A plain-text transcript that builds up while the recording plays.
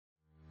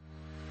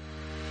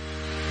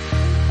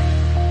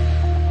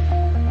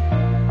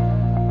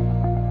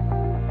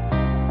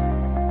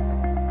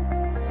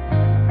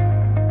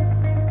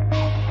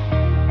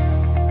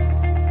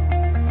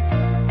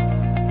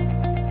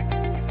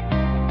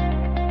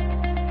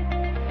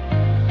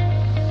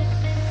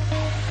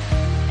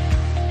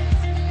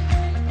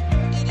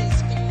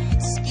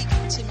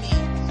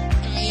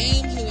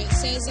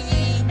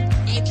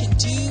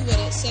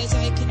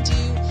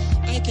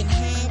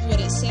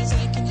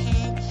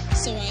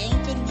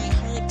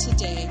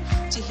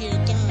to hear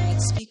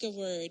God speak a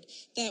word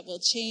that will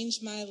change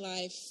my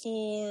life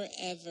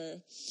forever.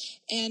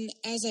 And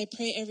as I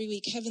pray every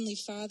week, Heavenly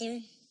Father,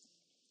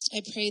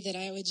 I pray that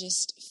I would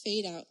just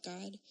fade out,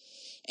 God,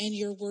 and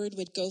your word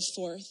would go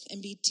forth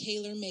and be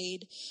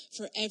tailor-made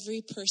for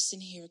every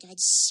person here. God,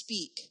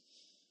 speak.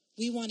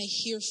 We want to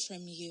hear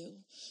from you.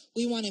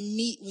 We want to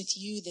meet with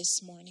you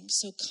this morning.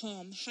 So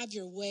come, have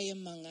your way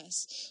among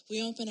us.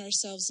 We open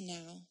ourselves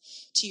now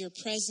to your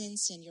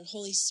presence and your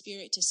Holy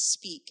Spirit to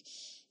speak.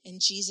 In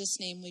Jesus'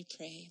 name we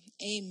pray.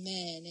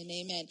 Amen and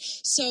amen.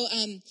 So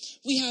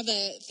we have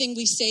a thing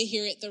we say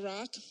here at The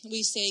Rock.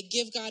 We say,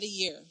 give God a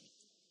year.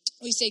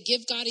 We say,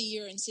 give God a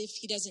year and see if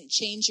he doesn't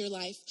change your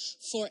life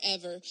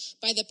forever.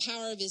 By the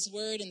power of his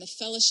word and the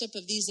fellowship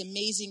of these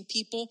amazing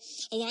people,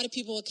 a lot of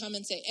people will come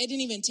and say, it didn't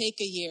even take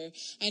a year.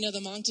 I know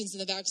the Monctons in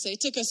the back say,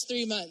 it took us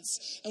 3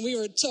 months. And we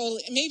were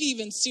totally, maybe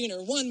even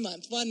sooner, 1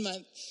 month.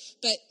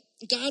 But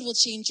God will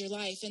change your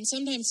life. And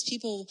sometimes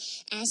people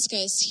ask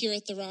us here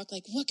at The Rock,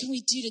 like, what can we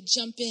do to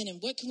jump in?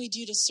 And what can we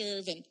do to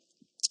serve? And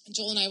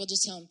Joel and I will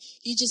just tell them,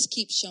 you just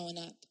keep showing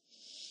up.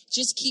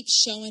 Just keep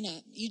showing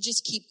up. You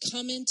just keep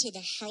coming to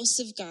the house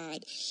of God.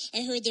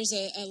 I heard there's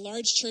a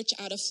large church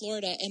out of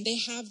Florida, and they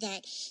have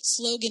that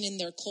slogan in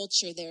their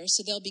culture there.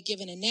 So they'll be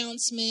giving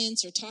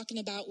announcements or talking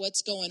about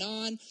what's going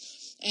on,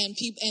 and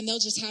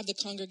they'll just have the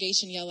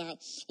congregation yell out,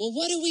 well,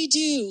 what do we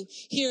do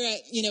here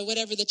at,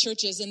 whatever the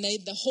church is? And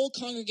the whole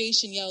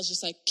congregation yells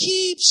just like,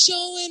 keep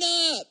showing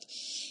up.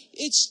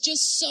 It's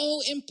just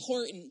so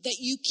important that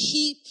you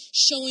keep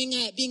showing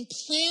up, being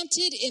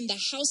planted in the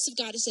house of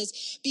God. It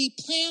says, be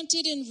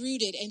planted and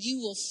rooted, and you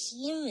will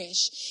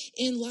flourish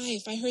in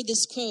life. I heard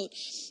this quote.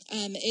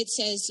 It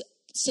says,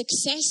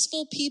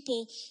 successful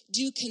people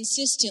do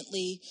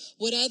consistently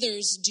what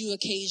others do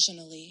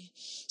occasionally.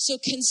 So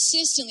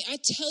consistently, I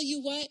tell you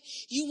what,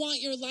 you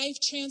want your life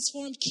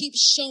transformed, keep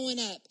showing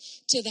up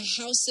to the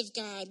house of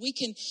God. We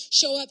can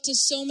show up to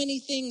so many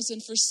things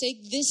and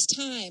forsake this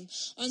time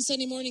on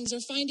Sunday mornings or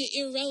find it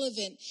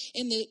irrelevant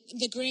in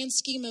the grand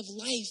scheme of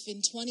life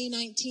in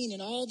 2019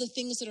 and all the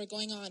things that are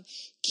going on.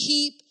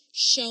 Keep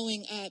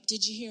showing up.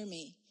 Did you hear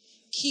me?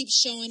 Keep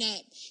showing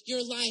up.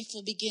 Your life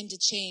will begin to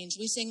change.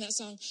 We sang that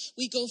song,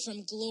 we go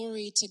from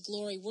glory to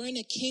glory. We're in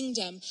a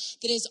kingdom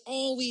that is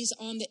always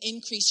on the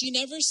increase. You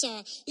never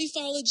saw, we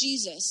follow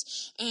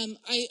Jesus.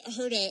 I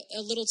heard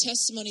a little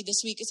testimony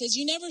this week. It says,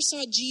 you never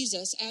saw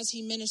Jesus as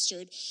he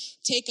ministered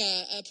take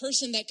a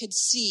person that could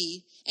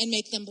see and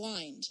make them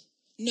blind.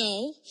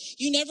 No,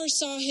 you never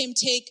saw him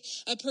take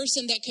a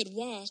person that could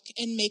walk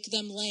and make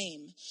them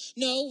lame.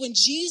 No, when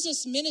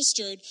Jesus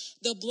ministered,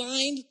 the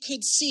blind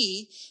could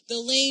see, the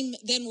lame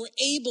then were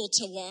able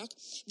to walk.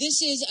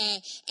 This is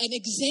an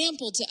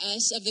example to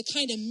us of the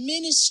kind of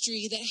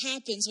ministry that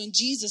happens when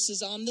Jesus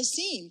is on the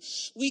scene.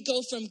 We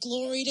go from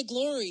glory to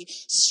glory,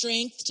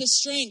 strength to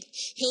strength.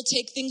 He'll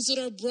take things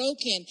that are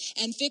broken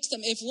and fix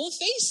them. If we'll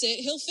face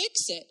it, he'll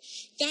fix it.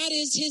 That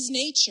is his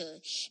nature.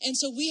 And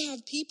so we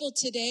have people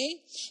today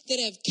that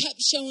have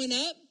kept showing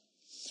up,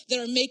 that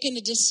are making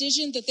a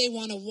decision that they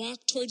want to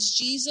walk towards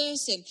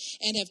Jesus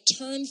and have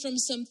turned from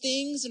some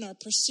things and are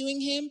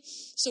pursuing him.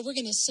 So we're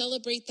going to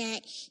celebrate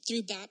that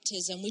through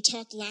baptism. We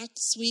talked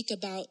last week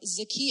about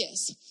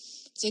Zacchaeus.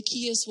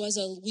 Zacchaeus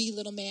was a wee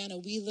little man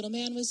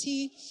was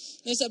he?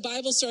 There's a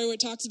Bible story where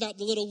it talks about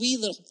the wee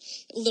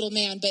little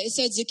man, but it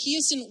said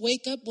Zacchaeus didn't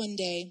wake up one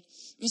day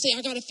and say,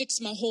 I got to fix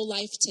my whole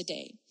life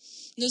today.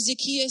 No,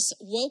 Zacchaeus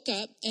woke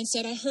up and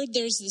said, I heard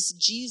there's this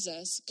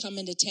Jesus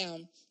coming to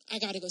town. I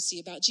got to go see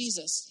about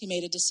Jesus. He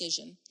made a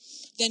decision.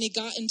 Then he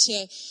got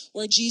into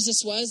where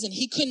Jesus was, and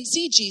he couldn't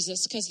see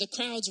Jesus because the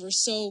crowds were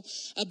so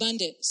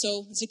abundant.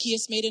 So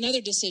Zacchaeus made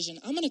another decision.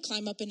 I'm going to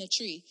climb up in a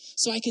tree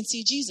so I can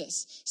see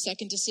Jesus.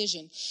 Second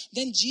decision.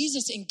 Then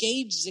Jesus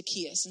engaged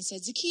Zacchaeus and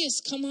said,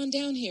 Zacchaeus, come on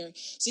down here.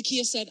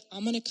 Zacchaeus said,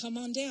 I'm going to come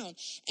on down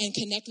and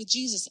connect with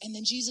Jesus. And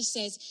then Jesus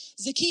says,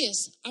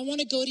 Zacchaeus, I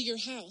want to go to your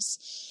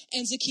house.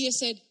 And Zacchaeus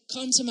said,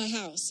 come to my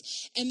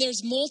house. And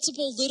there's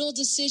multiple little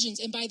decisions.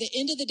 And by the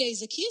end of the day,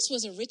 Zacchaeus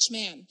was a rich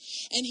man.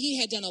 And he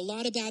had done a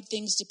lot of bad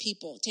things to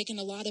people, taken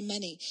a lot of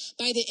money.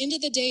 By the end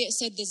of the day, it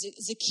said that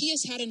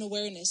Zacchaeus had an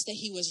awareness that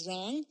he was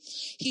wrong.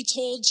 He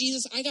told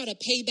Jesus, I got to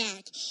pay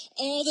back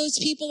all those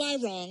people I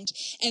wronged.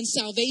 And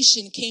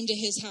salvation came to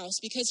his house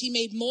because he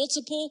made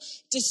multiple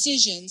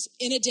decisions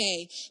in a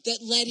day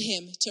that led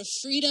him to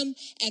freedom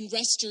and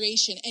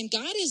restoration. And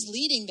God is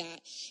leading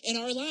that in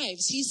our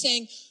lives. He's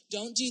saying,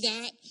 don't do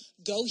that.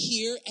 Go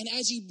here. And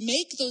as you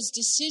make those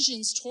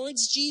decisions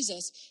towards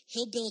Jesus,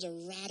 he'll build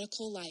a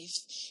radical life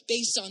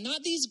based on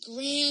not these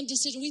grand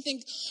decisions. We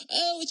think,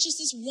 oh, it's just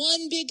this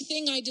one big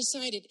thing I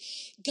decided.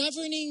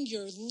 Governing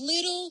your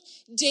little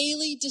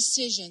daily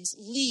decisions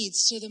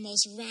leads to the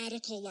most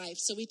radical life.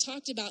 So we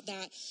talked about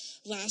that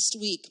last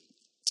week.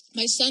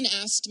 My son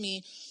asked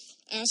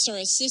our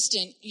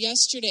assistant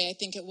yesterday, I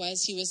think it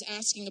was, he was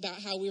asking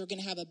about how we were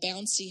going to have a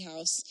bouncy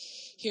house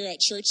here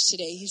at church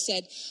today. He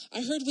said,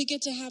 I heard we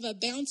get to have a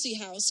bouncy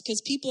house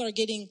because people are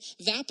getting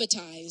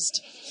vapotized.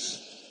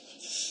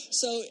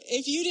 So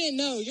if you didn't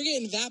know, you're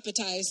getting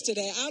baptized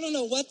today. I don't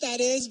know what that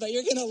is, but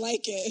you're going to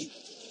like it.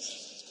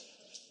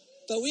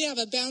 But we have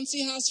a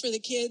bouncy house for the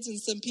kids and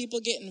some people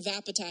getting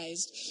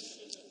baptized.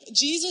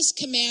 Jesus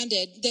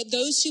commanded that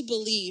those who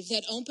believe,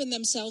 that open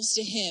themselves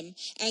to him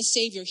as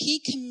Savior, he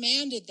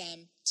commanded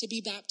them to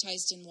be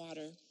baptized in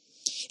water.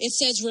 It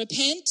says,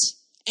 repent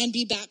and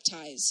be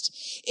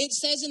baptized. It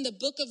says in the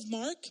book of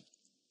Mark,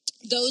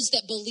 those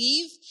that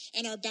believe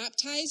and are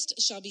baptized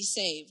shall be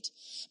saved.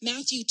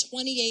 Matthew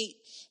 28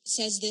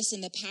 says this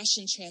in the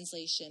Passion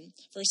Translation,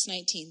 verse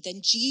 19.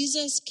 Then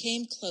Jesus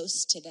came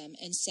close to them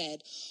and said,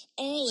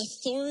 all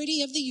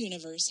authority of the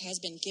universe has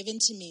been given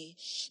to me.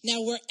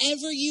 Now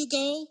wherever you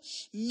go,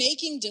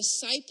 making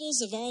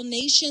disciples of all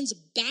nations,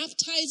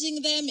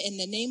 baptizing them in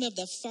the name of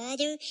the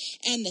Father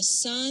and the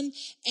Son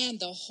and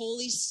the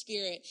Holy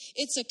Spirit.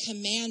 It's a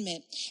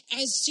commandment.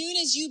 As soon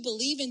as you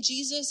believe in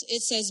Jesus,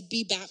 it says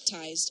be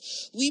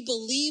baptized. We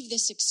believe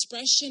this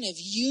expression of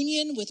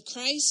union with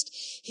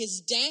Christ, his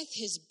death,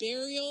 his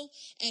burial,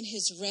 and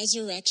his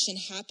resurrection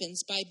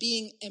happens by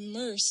being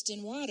immersed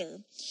in water.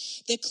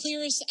 The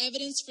clearest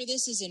evidence for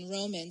this is in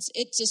Romans.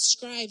 It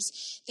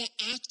describes the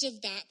act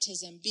of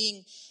baptism,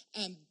 being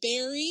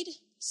buried,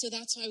 so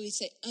that's why we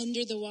say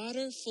under the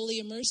water, fully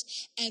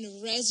immersed,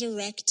 and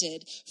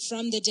resurrected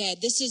from the dead.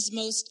 This is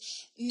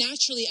most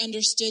naturally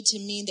understood to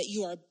mean that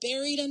you are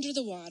buried under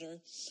the water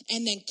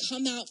and then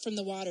come out from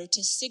the water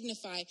to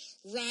signify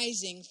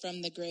rising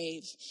from the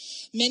grave.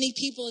 Many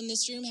people in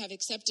this room have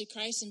accepted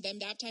Christ and been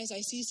baptized.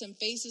 I see some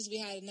faces. We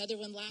had another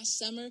one last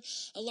summer.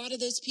 A lot of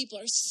those people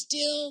are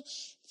still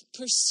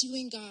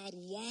pursuing God,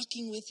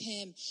 walking with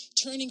him,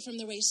 turning from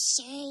the way,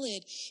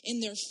 solid in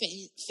their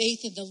faith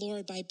in the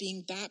Lord by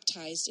being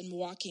baptized and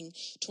walking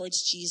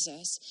towards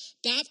Jesus.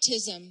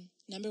 Baptism,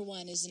 number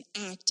one, is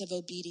an act of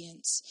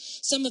obedience.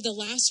 Some of the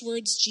last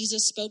words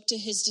Jesus spoke to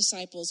his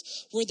disciples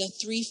were the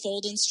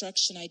threefold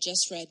instruction I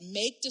just read.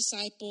 Make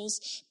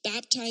disciples,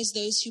 baptize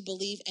those who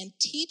believe, and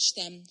teach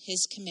them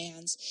his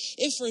commands.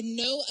 If for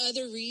no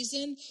other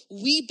reason,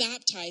 we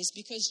baptize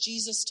because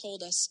Jesus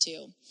told us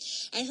to.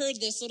 I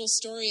heard this little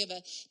story of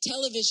a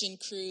television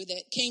crew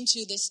that came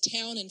to this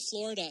town in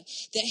Florida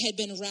that had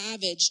been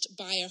ravaged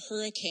by a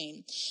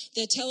hurricane.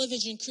 The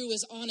television crew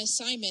was on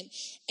assignment,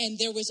 and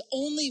there was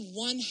only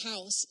one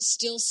house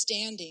still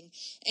standing.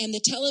 And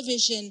the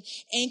television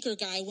anchor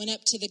guy went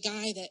up to the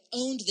guy that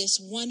owned this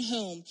one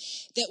home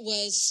that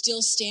was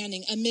still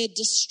standing amid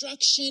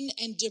destruction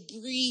and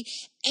debris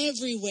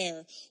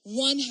everywhere.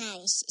 One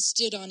house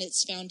stood on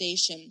its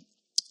foundation.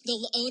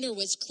 The owner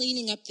was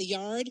cleaning up the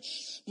yard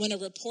when a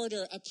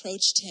reporter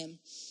approached him.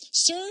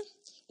 Sir,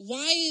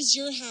 why is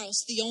your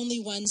house the only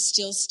one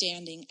still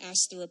standing?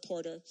 Asked the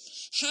reporter.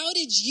 How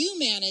did you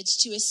manage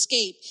to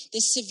escape the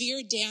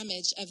severe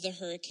damage of the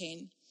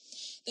hurricane?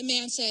 The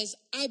man says,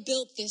 I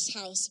built this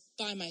house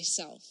by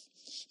myself.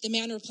 The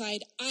man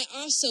replied, I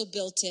also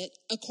built it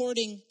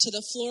according to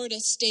the Florida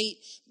State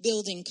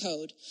Building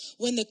Code.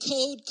 When the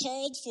code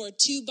called for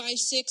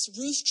 2x6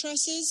 roof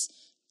trusses,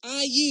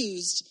 I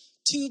used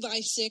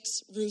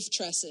 2x6 roof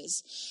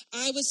trusses.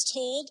 I was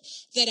told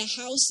that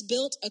a house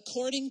built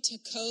according to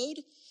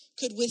code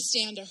could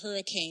withstand a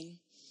hurricane.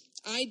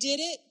 I did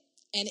it,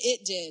 and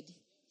it did.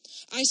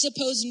 I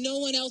suppose no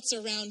one else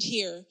around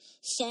here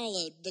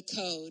followed the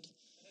code.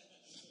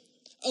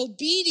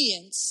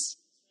 Obedience,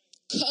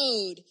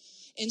 code,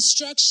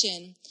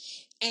 instruction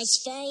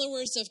as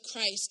followers of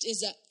Christ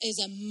is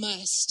a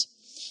must.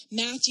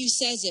 Matthew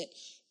says it.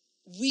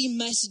 We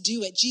must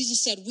do it.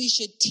 Jesus said we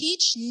should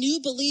teach new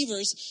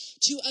believers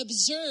to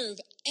observe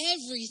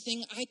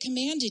everything I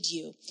commanded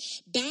you.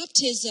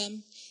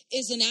 Baptism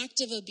is an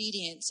act of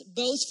obedience,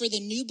 both for the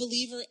new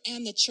believer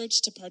and the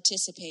church to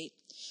participate.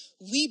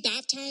 We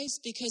baptize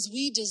because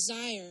we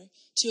desire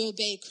to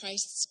obey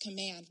Christ's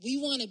command. We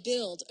want to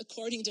build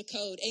according to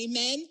code.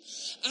 Amen.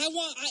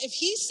 If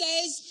he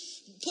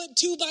says put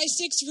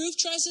 2x6 roof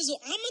trusses, well,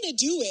 I'm going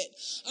to do it.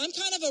 I'm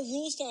kind of a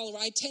rule follower.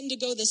 I tend to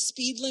go the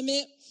speed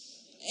limit.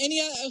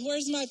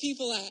 Where's my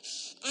people at?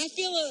 I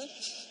feel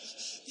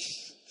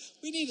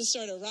we need to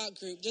start a rock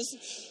group, just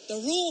the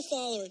rule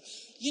follower.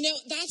 You know,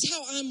 that's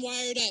how I'm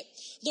wired up.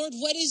 Lord,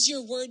 what does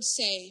your word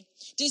say?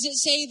 Does it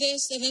say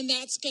this? And then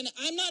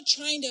I'm not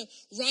trying to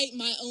write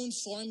my own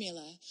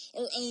formula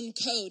or own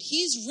code.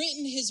 He's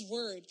written his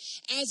word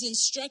as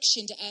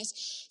instruction to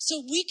us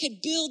so we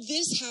could build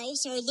this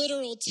house, our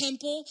literal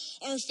temple,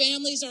 our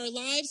families, our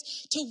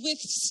lives, to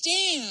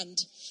withstand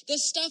the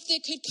stuff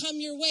that could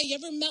come your way. You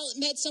ever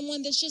met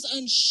someone that's just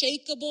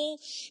unshakable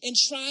in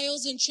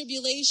trials and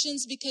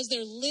tribulations because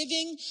they're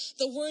living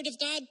the word of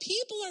God?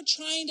 People are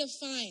trying to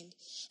find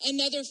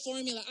another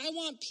formula. I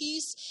want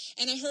peace,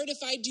 and I heard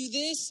if I do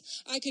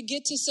this, I could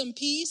get to some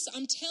peace.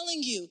 I'm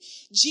telling you,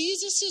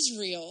 Jesus is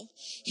real.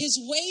 His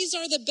ways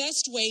are the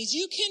best ways.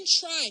 You can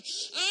try.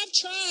 I've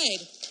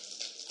tried.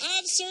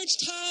 I've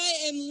searched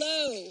high and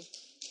low.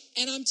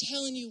 And I'm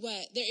telling you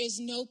what, there is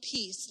no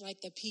peace like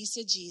the peace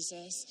of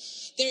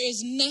Jesus. There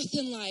is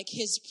nothing like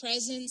his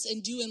presence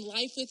and doing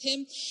life with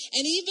him.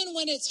 And even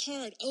when it's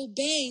hard,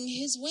 obeying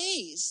his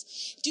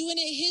ways, doing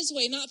it his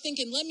way, not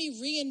thinking, let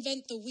me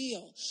reinvent the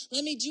wheel.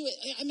 Let me do it.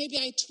 Maybe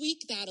I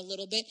tweak that a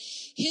little bit.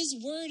 His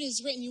word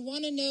is written. You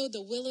want to know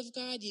the will of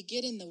God? You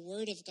get in the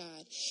word of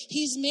God.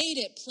 He's made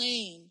it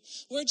plain.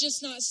 We're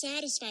just not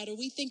satisfied, or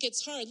we think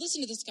it's hard.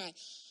 Listen to this guy.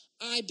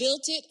 I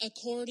built it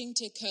according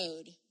to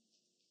code.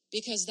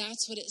 Because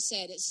that's what it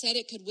said. It said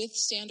it could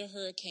withstand a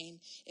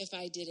hurricane if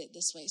I did it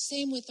this way.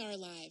 Same with our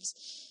lives.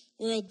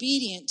 We're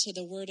obedient to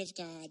the word of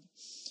God.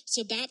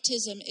 So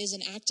baptism is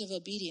an act of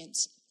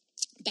obedience.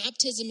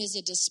 Baptism is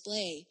a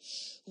display.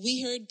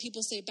 We heard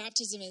people say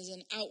baptism is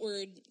an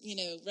outward,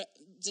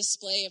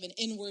 display of an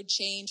inward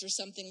change or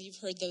something.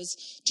 You've heard those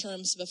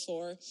terms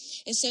before.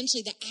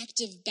 Essentially, the act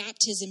of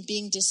baptism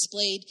being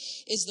displayed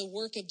is the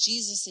work of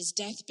Jesus'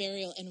 death,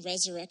 burial, and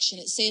resurrection.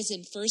 It says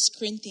in 1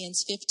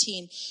 Corinthians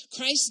 15,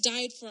 Christ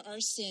died for our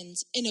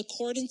sins in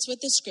accordance with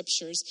the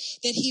scriptures,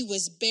 that he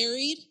was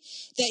buried,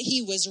 that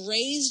he was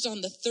raised on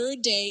the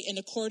third day in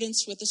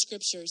accordance with the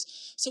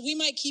scriptures. So we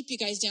might keep you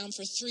guys down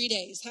for 3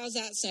 days. How's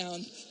that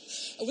sound?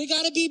 We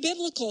got to be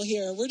biblical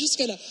here. We're just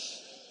going to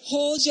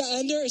hold you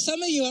under.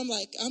 Some of you, I'm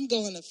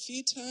going a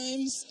few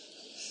times.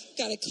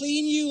 Got to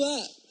clean you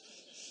up.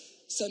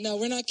 So no,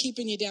 we're not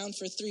keeping you down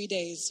for 3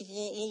 days.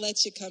 We'll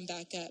let you come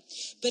back up.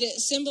 But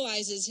it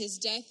symbolizes his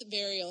death,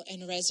 burial,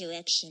 and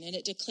resurrection. And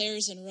it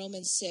declares in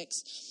Romans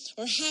 6,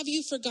 or have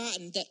you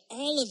forgotten that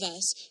all of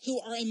us who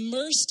are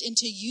immersed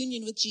into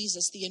union with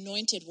Jesus, the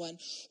anointed one,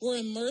 were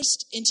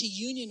immersed into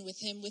union with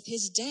him with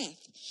his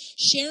death?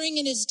 Sharing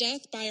in his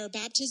death by our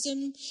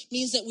baptism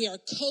means that we are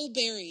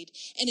co-buried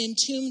and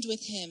entombed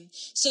with him,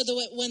 so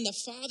that when the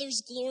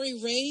Father's glory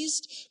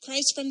raised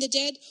Christ from the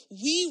dead,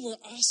 we were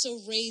also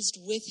raised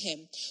with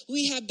him.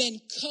 We have been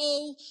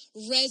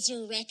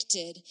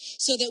co-resurrected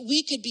so that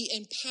we could be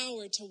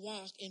empowered to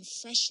walk in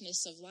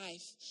freshness of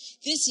life.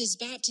 This is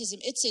baptism.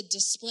 It's a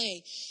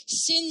display.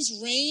 Sin's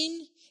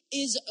reign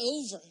is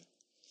over.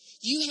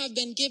 You have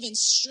been given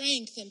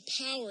strength and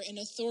power and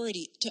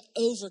authority to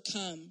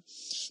overcome.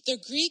 The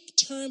Greek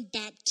term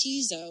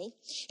baptizo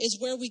is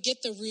where we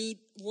get the root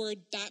word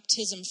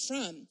baptism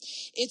from.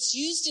 It's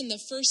used in the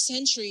first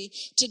century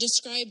to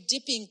describe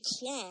dipping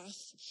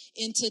cloth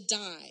into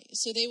dye.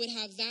 So they would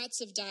have vats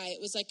of dye. It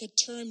was like a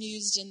term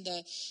used in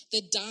the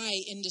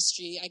dye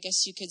industry, I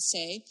guess you could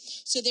say.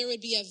 So there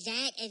would be a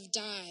vat of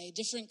dye,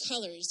 different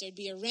colors. There'd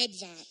be a red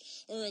vat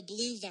or a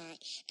blue vat,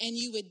 and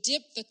you would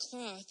dip the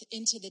cloth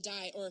into the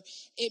dye, or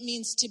it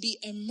means to be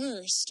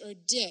immersed or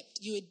dipped.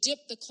 You would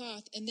dip the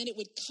cloth, and then it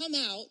would come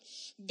out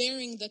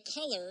bearing the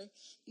color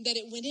that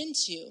it went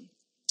into.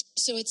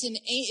 So it's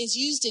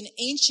used in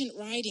ancient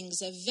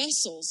writings of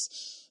vessels,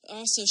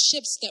 also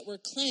ships that were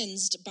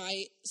cleansed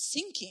by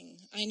sinking.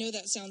 I know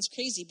that sounds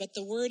crazy, but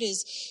the word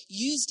is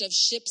used of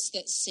ships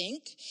that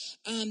sink.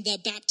 The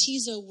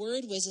baptizo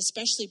word was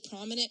especially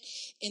prominent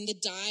in the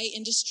dye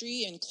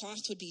industry, and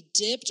cloth would be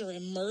dipped or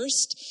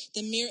immersed.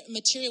 The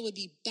material would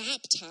be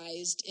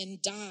baptized in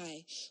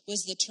dye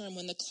was the term.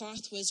 When the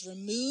cloth was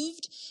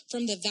removed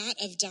from the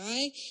vat of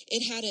dye,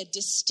 it had a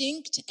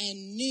distinct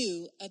and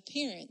new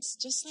appearance,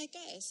 just like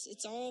us.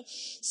 It's all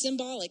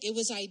symbolic. It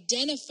was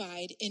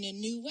identified in a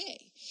new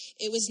way.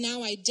 It was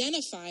now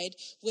identified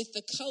with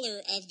the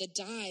color of the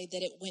dye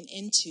that it went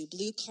into.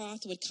 Blue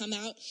cloth would come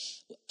out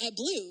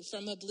blue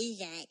from a blue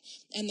vat,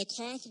 and the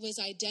cloth was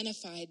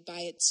identified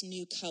by its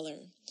new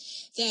color.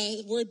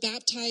 The word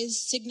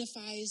baptized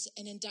signifies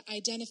an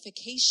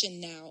identification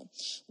now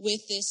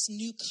with this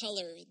new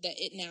color that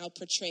it now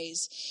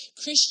portrays.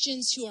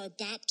 Christians who are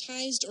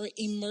baptized or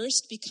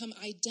immersed become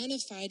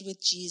identified with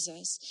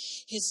Jesus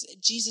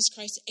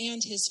Christ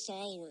and his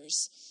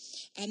followers.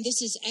 And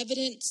this is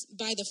evidenced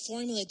by the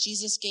formula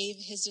Jesus gave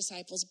his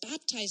disciples.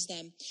 Baptize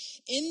them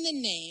in the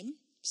name.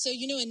 So,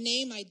 a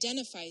name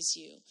identifies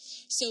you.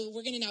 So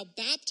we're going to now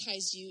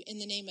baptize you in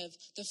the name of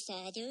the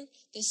Father,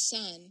 the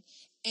Son,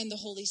 and the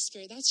Holy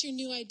Spirit. That's your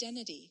new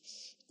identity.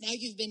 Now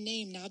you've been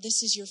named. Now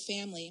this is your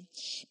family.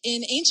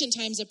 In ancient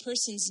times, a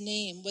person's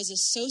name was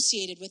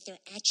associated with their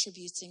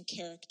attributes and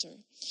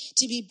character.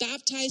 To be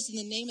baptized in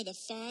the name of the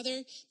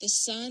Father, the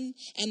Son,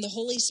 and the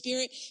Holy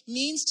Spirit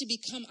means to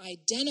become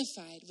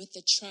identified with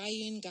the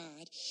triune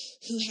God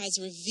who has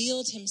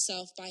revealed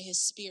himself by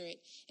his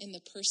Spirit in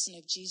the person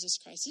of Jesus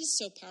Christ. This is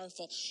so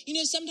powerful.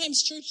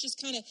 Sometimes church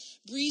just kind of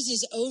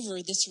breezes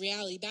over this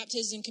reality.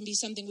 Baptism can be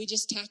something we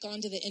just tack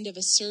on to the end of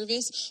a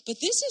service, but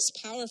this is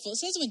powerful. It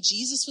says when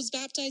Jesus was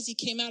baptized, he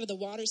came out of the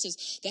water. It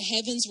says the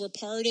heavens were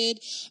parted.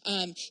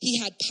 He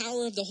had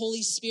power of the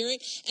Holy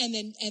Spirit, and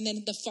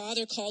then the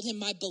Father called him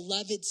my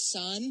beloved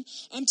Son.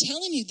 I'm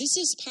telling you, this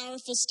is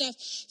powerful stuff.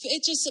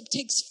 It just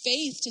takes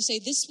faith to say,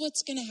 this is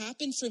what's going to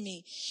happen for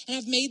me. And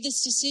I've made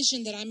this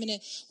decision that I'm going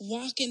to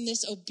walk in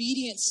this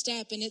obedient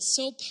step, and it's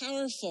so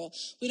powerful.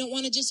 We don't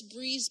want to just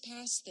breeze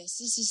past this.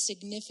 This is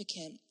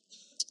significant.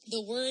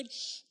 The word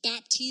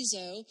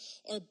baptizo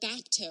or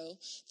bapto,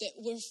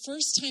 the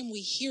first time we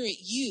hear it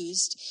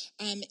used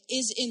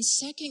is in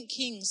 2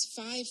 Kings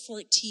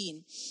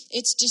 5:14.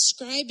 It's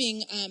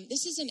describing,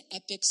 this is an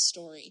epic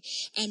story.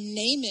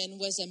 Naaman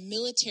was a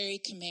military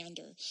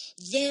commander,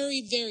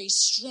 very, very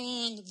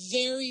strong,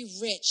 very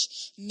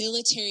rich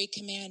military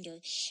commander.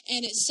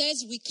 And it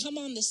says we come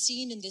on the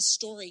scene in this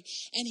story,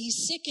 and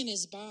he's sick in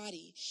his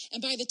body.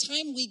 And by the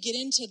time we get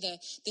into the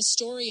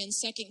story in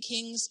 2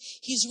 Kings,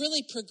 he's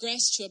really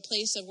progressed to a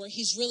place of where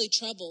he's really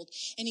troubled,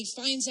 and he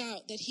finds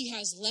out that he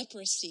has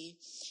leprosy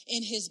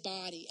in his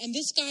body. And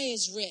this guy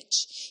is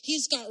rich.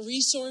 He's got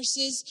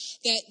resources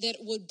that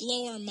would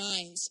blow our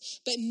minds,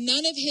 but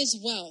none of his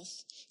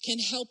wealth can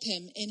help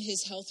him in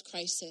his health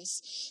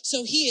crisis.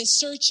 So he is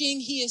searching.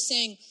 He is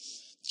saying,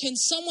 can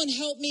someone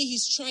help me?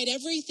 He's tried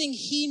everything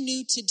he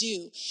knew to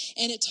do.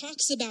 And it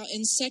talks about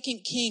in 2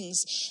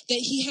 Kings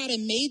that he had a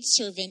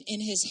maidservant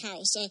in his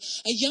house, a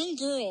young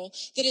girl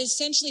that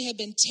essentially had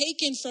been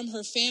taken from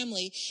her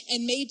family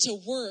and made to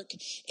work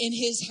in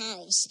his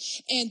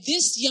house. And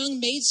this young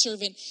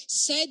maidservant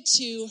said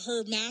to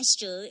her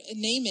master,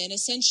 Naaman,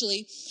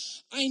 essentially,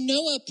 I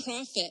know a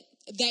prophet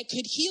that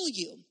could heal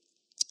you.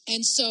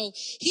 And so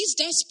he's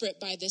desperate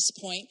by this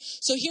point.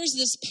 So here's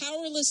this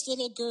powerless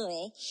little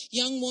girl,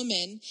 young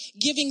woman,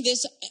 giving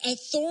this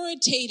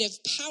authoritative,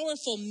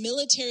 powerful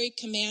military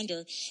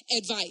commander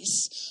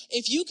advice.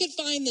 If you could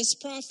find this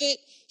prophet,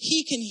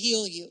 he can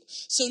heal you.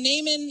 So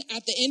Naaman,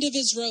 at the end of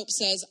his rope,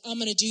 says, I'm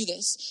going to do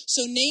this.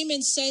 So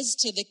Naaman says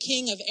to the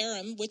king of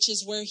Aram, which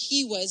is where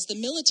he was, the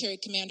military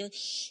commander,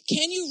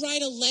 can you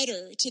write a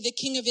letter to the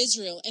king of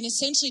Israel and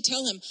essentially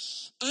tell him,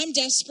 I'm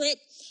desperate.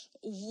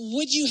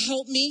 Would you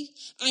help me?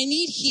 I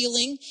need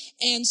healing.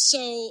 And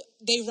so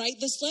they write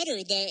this letter.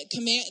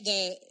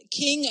 The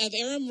king of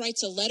Aram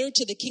writes a letter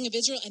to the king of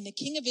Israel, and the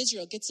king of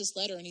Israel gets this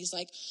letter, and he's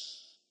like,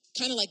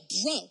 kind of like,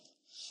 bro,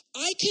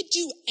 I could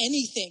do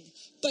anything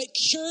but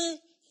cure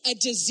a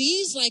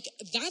disease. Like,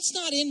 that's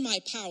not in my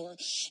power.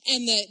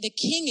 And the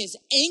king is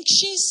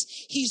anxious.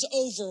 He's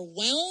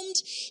overwhelmed.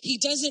 He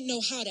doesn't know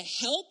how to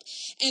help.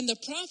 And the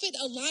prophet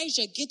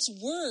Elijah gets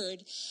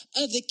word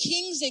of the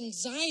king's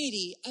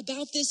anxiety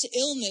about this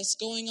illness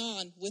going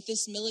on with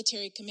this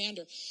military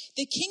commander.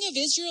 The king of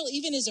Israel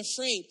even is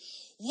afraid.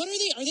 What are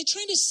they? Are they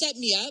trying to set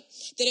me up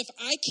that if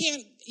I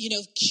can't,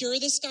 cure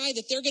this guy,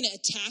 that they're going to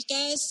attack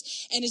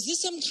us? And is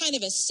this some kind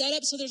of a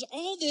setup? So there's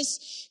all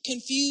this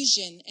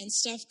confusion and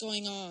stuff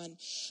going on.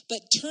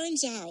 But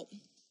turns out,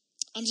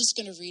 I'm just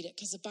going to read it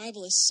because the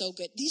Bible is so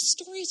good. These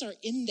stories are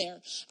in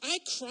there. I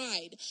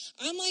cried.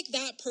 I'm like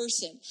that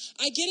person.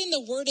 I get in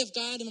the Word of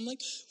God and I'm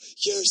like,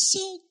 you're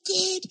so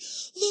good.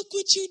 Look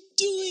what you're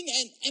doing.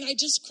 And I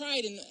just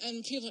cried.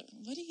 And people are like,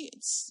 what are you?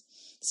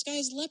 This guy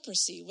has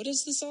leprosy. What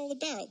is this all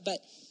about? But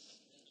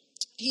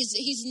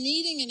he's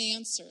needing an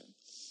answer.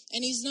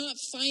 And he's not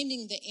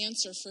finding the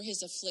answer for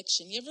his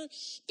affliction. You ever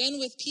been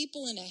with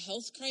people in a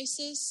health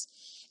crisis?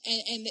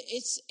 And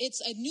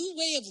it's a new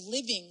way of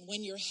living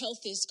when your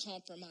health is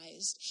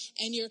compromised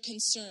and you're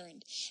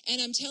concerned. And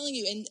I'm telling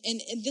you,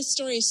 and this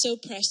story is so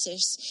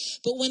precious,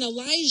 but when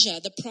Elijah,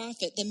 the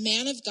prophet, the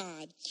man of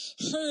God,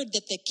 heard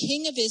that the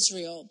king of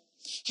Israel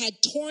had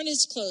torn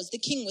his clothes, the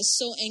king was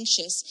so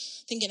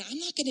anxious, thinking, I'm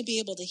not going to be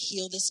able to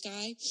heal this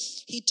guy.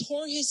 He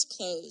tore his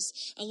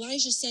clothes.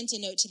 Elijah sent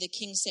a note to the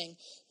king saying,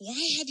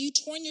 why have you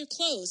torn your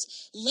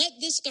clothes? Let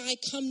this guy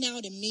come now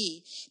to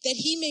me, that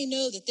he may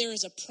know that there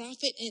is a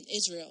prophet in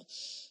Israel.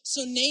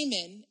 So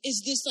Naaman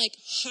is this like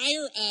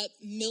higher up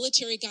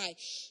military guy.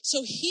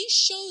 So he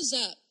shows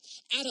up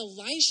at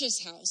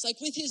Elijah's house, like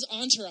with his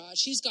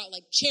entourage. He's got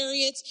like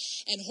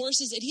chariots and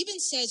horses. It even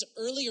says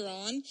earlier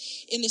on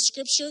in the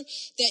scripture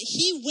that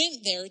he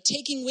went there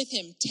taking with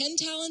him 10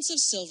 talents of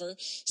silver,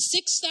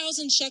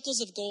 6,000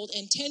 shekels of gold,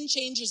 and 10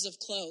 changes of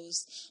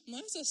clothes. Well,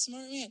 that's a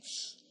smart man.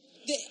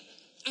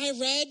 I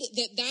read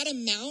that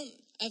amount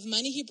of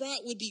money he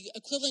brought would be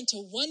equivalent to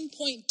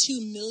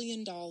 $1.2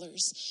 million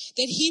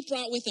that he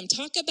brought with him.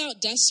 Talk about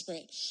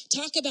desperate.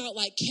 Talk about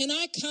like, can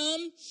I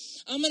come?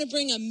 I'm going to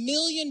bring $1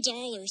 million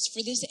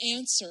for this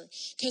answer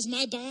because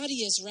my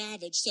body is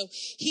ravaged. So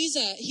he's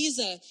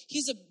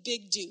a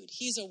big dude.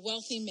 He's a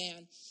wealthy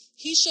man.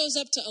 He shows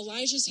up to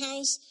Elijah's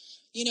house,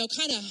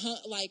 kind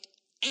of like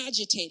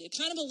agitated,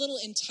 kind of a little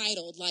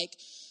entitled, like,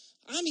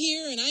 I'm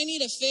here and I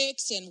need a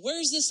fix, and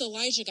where's this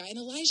Elijah guy? And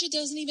Elijah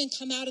doesn't even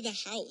come out of the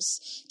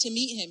house to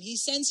meet him. He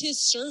sends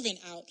his servant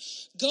out.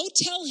 Go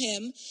tell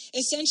him,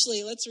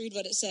 essentially, let's read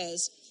what it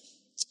says.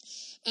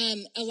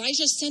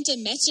 Elijah sent a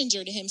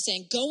messenger to him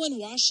saying, go and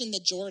wash in the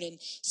Jordan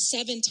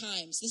 7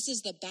 times. This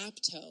is the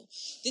bapto.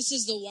 This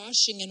is the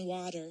washing in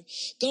water.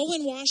 Go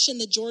and wash in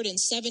the Jordan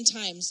 7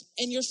 times,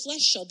 and your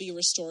flesh shall be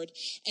restored,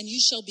 and you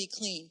shall be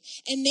clean.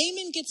 And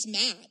Naaman gets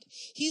mad.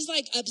 He's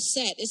like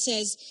upset. It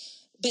says,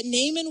 but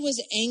Naaman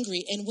was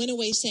angry and went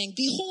away saying,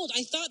 behold,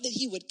 I thought that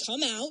he would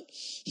come out,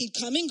 he'd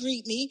come and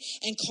greet me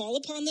and call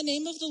upon the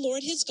name of the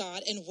Lord his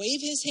God and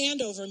wave his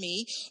hand over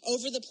me,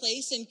 over the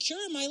place, and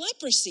cure my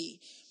leprosy.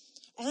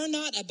 Are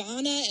not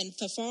Abana and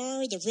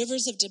Pharpar, the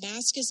rivers of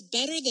Damascus,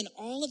 better than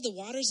all of the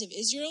waters of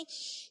Israel?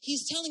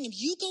 He's telling him,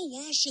 you go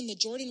wash in the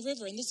Jordan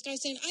River. And this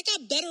guy's saying, I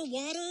got better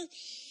water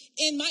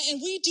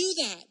and we do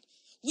that.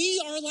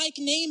 We are like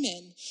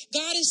Naaman.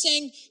 God is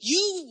saying,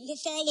 you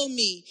follow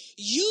me.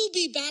 You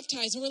be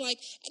baptized. And we're like,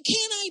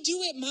 can I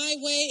do it my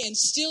way and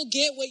still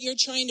get what you're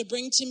trying to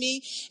bring to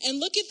me? And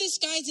look at this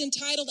guy's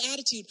entitled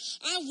attitude.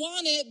 I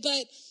want it,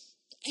 but...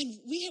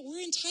 And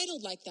we're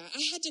entitled like that.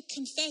 I had to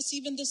confess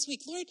even this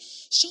week, Lord,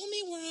 show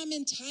me where I'm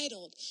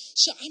entitled.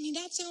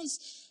 That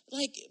sounds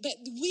like, but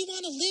we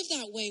want to live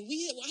that way.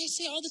 I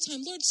say all the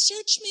time, Lord,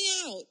 search me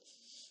out.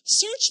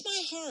 Search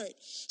my heart.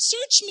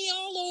 Search me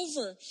all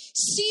over.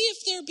 See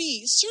if there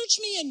be.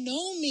 Search me and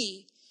know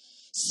me.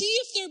 See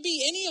if there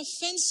be any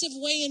offensive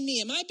way in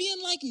me. Am I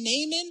being like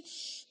Naaman?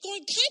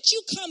 Going, can't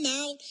you come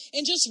out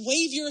and just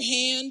wave your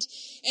hand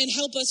and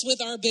help us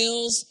with our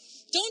bills?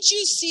 Don't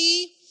you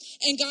see?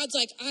 And God's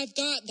like, I've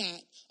got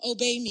that.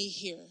 Obey me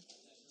here.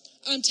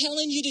 I'm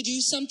telling you to do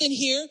something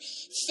here.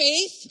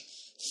 Faith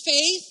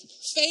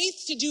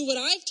to do what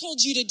I've told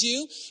you to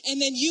do.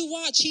 And then you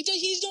watch. He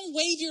don't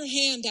wave your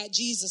hand at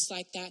Jesus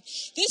like that.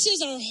 This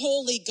is our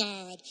holy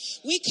God.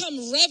 We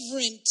come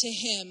reverent to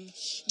him,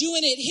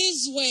 doing it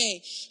his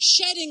way,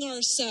 shedding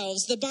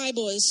ourselves. The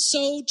Bible is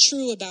so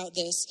true about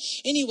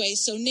this. Anyway,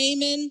 so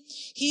Naaman,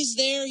 he's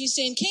there. He's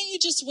saying, can't you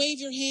just wave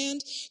your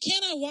hand?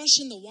 Can't I wash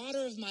in the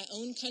water of my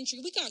own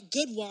country? We got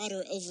good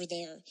water over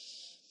there.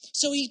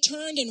 So he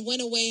turned and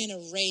went away in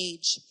a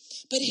rage.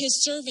 But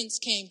his servants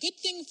came. Good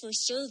thing for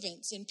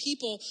servants and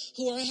people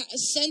who are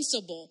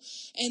sensible.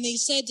 And they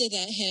said to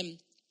him,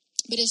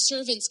 but his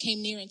servants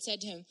came near and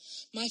said to him,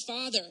 my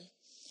father,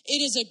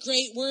 it is a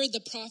great word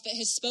the prophet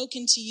has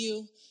spoken to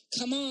you.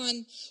 Come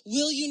on,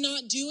 will you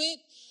not do it?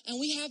 And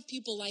we have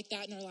people like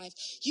that in our life.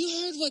 You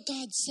heard what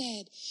God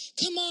said.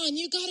 Come on,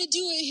 you got to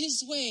do it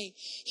his way.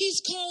 He's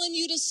calling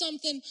you to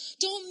something.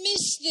 Don't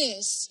miss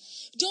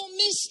this. Don't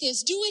miss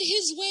this. Do it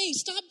his way.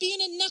 Stop being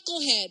a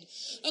knucklehead,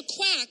 a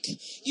quack, and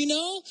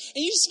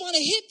you just want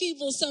to hit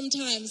people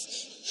sometimes.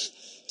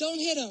 Don't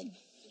hit them.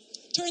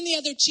 Turn the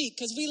other cheek,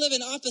 because we live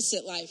an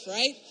opposite life,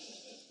 right?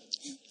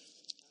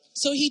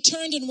 So he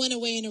turned and went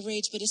away in a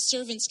rage, but his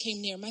servants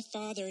came near. My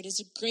father, it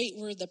is a great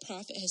word the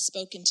prophet has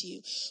spoken to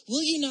you.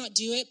 Will you not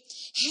do it?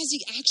 Has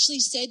he actually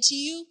said to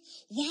you,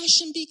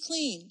 wash and be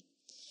clean?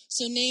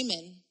 So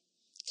Naaman,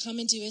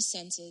 coming to his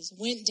senses,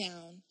 went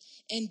down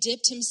and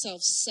dipped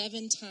himself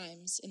 7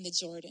 times in the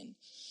Jordan,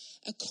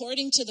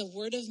 according to the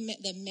word of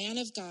the man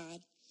of God,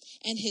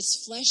 and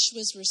his flesh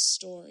was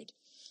restored,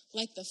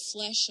 like the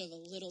flesh of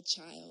a little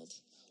child.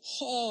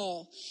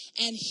 Oh,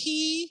 and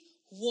he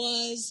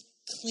was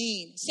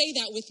clean. Say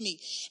that with me.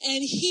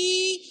 And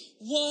he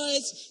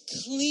was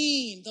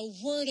clean. The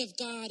word of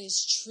God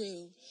is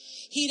true.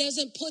 He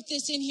doesn't put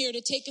this in here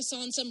to take us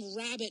on some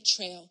rabbit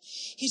trail.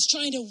 He's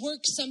trying to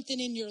work something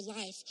in your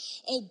life.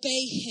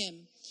 Obey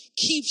him.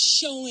 Keep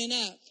showing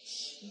up.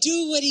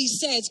 Do what he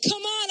says.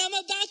 Come on,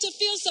 I'm about to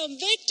feel some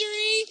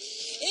victory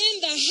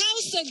in the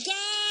house of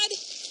God.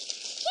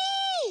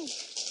 Woo!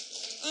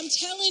 I'm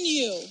telling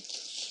you.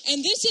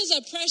 And this is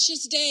a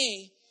precious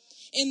day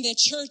in the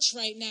church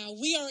right now.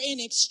 We are in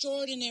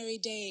extraordinary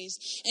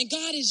days, and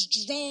God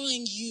is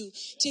drawing you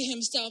to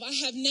himself. I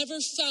have never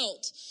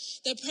felt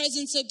the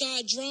presence of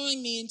God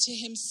drawing me into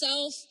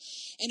himself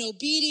and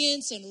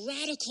obedience and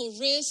radical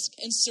risk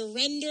and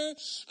surrender.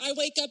 I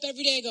wake up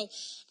every day, I go,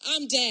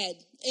 I'm dead.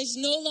 It's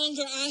no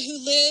longer I who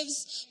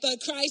lives,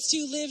 but Christ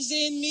who lives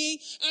in me.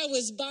 I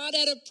was bought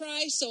at a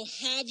price, so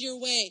have your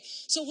way.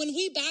 So when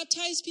we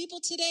baptize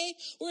people today,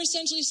 we're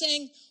essentially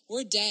saying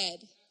we're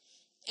dead.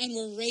 And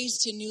we're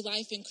raised to new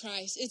life in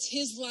Christ. It's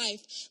his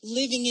life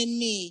living in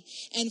me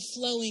and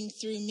flowing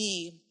through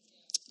me.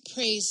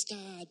 Praise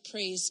God.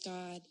 Praise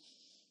God.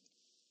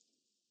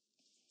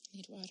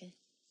 Need water.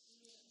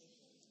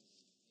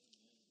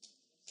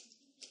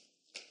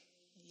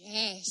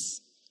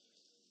 Yes.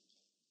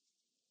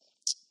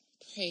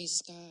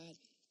 Praise God.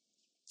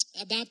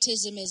 A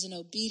baptism is an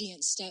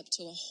obedient step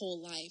to a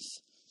whole life.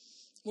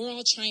 We're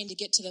all trying to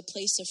get to the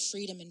place of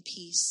freedom and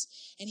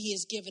peace, and he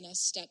has given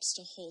us steps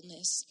to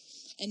wholeness.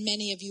 And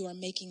many of you are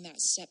making that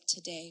step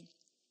today.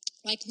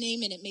 Like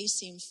Naaman, it may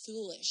seem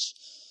foolish,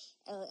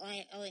 or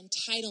our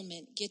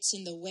entitlement gets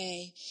in the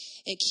way.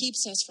 It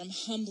keeps us from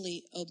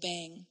humbly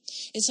obeying.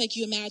 It's like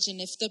you imagine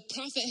if the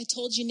prophet had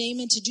told you,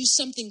 Naaman, to do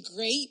something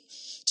great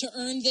to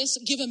earn this,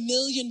 give $1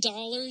 million,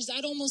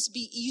 that'd almost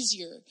be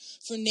easier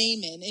for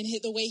Naaman and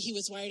the way he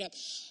was wired up.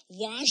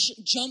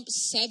 Jump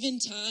 7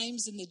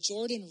 times in the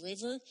Jordan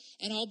River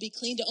and I'll be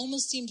clean. It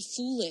almost seemed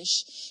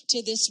foolish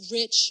to this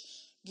rich,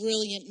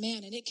 brilliant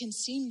man. And it can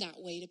seem that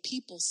way to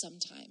people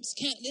sometimes.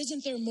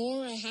 Isn't there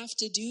more I have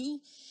to do?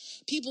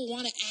 People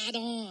want to add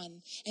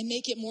on and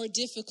make it more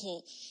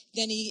difficult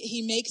than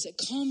he makes it.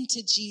 Come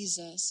to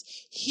Jesus,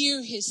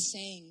 hear his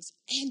sayings,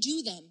 and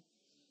do them.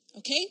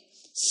 Okay?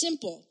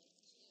 Simple.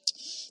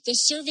 The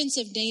servants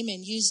of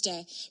Naaman used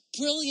a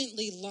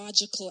brilliantly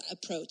logical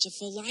approach. If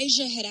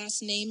Elijah had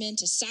asked Naaman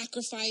to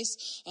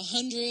sacrifice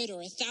 100 or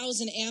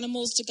 1,000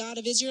 animals to God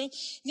of Israel,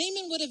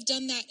 Naaman would have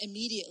done that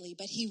immediately,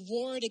 but he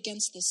warred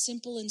against the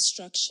simple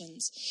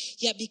instructions.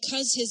 Yet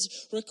because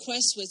his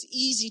request was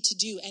easy to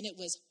do, and it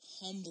was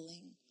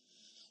humbling.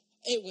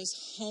 It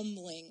was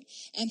humbling.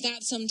 And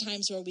that's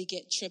sometimes where we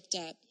get tripped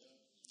up.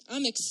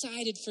 I'm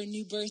excited for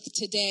new birth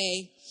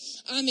today.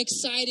 I'm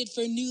excited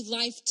for new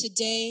life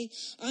today.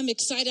 I'm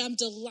excited. I'm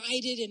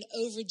delighted and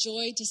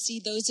overjoyed to see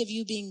those of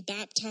you being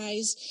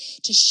baptized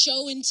to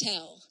show and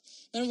tell.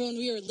 Remember when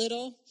we were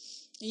little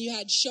and you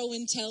had show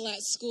and tell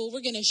at school?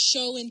 We're going to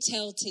show and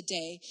tell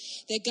today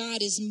that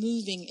God is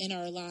moving in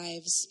our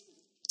lives.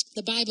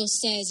 The Bible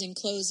says in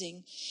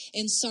closing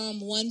in Psalm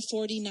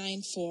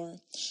 149:4,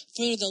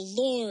 "For the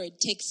Lord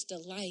takes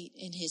delight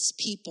in his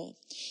people.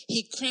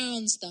 He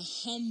crowns the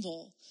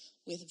humble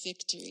with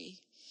victory."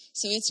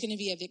 So it's going to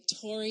be a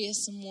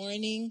victorious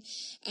morning.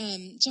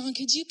 John,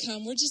 could you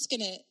come? We're just going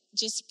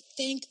to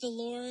thank the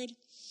Lord,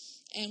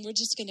 and we're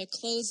just going to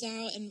close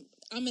out. And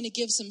I'm going to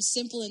give some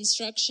simple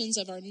instructions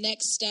of our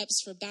next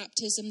steps for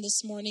baptism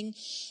this morning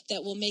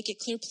that will make it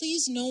clear.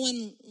 Please, no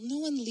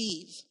one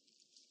leave.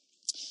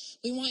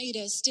 We want you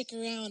to stick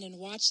around and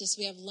watch this.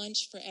 We have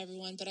lunch for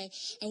everyone, but I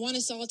want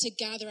us all to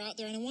gather out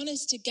there, and I want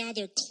us to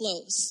gather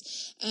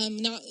close,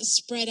 not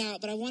spread out,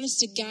 but I want us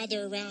to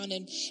gather around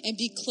and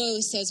be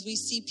close as we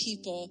see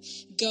people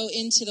go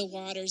into the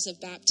waters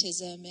of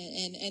baptism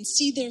and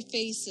see their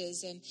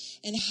faces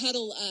and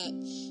huddle up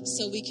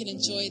so we can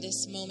enjoy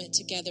this moment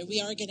together. We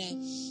are going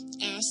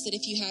to ask that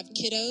if you have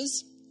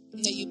kiddos,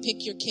 that you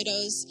pick your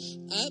kiddos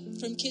up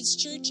from Kids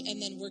Church,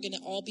 and then we're going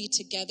to all be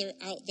together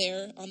out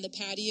there on the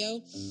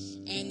patio,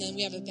 and then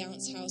we have a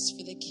bounce house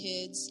for the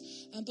kids.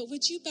 But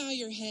would you bow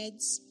your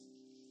heads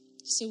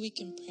so we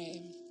can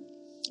pray?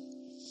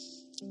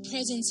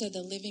 Presence of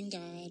the living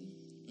God,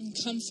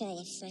 come fall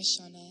afresh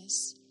on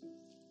us.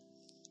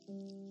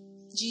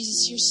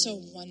 Jesus, you're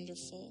so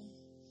wonderful.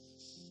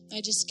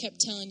 I just kept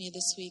telling you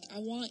this week, I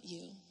want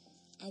you.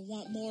 I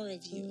want more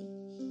of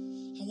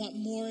you. I want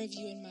more of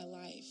you in my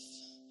life.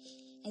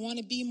 I want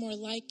to be more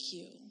like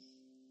you.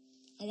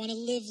 I want to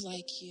live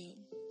like you.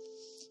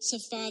 So,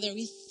 Father,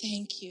 we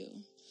thank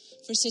you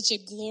for such a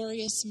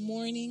glorious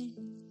morning,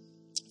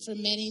 for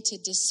many to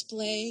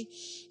display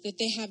that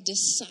they have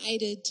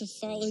decided to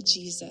follow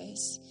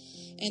Jesus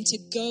and to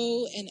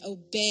go and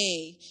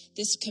obey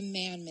this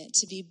commandment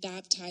to be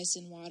baptized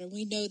in water.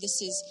 We know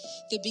this is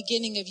the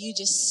beginning of you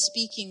just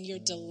speaking your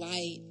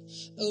delight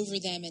over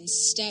them and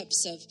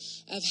steps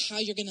of how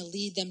you're going to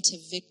lead them to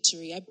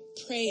victory. I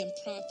pray and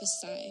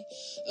prophesy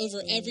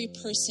over every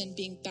person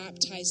being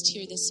baptized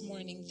here this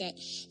morning that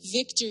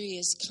victory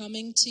is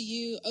coming to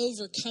you,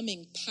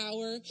 overcoming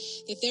power,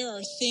 that there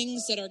are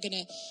things that are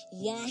going to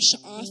wash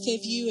off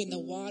of you in the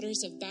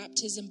waters of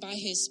baptism by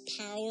his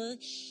power,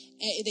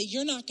 that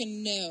you're not going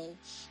to know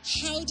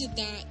how did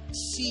that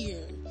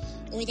fear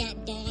or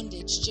that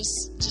bondage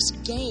just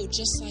go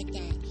just like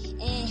that.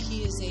 Oh,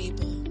 he is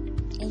able.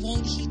 Oh,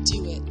 won't he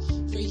do it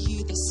for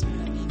you this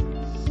morning?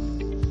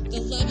 The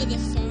love of the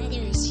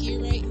Father is here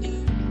right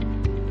now.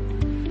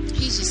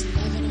 He's just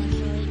loving on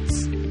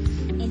hearts.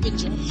 Open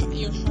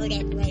your heart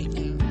up right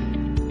now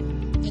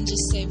and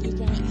just say, we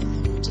want you,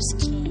 Lord. Just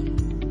come.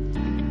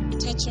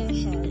 Touch our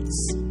hearts.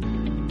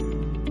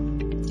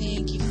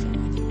 Thank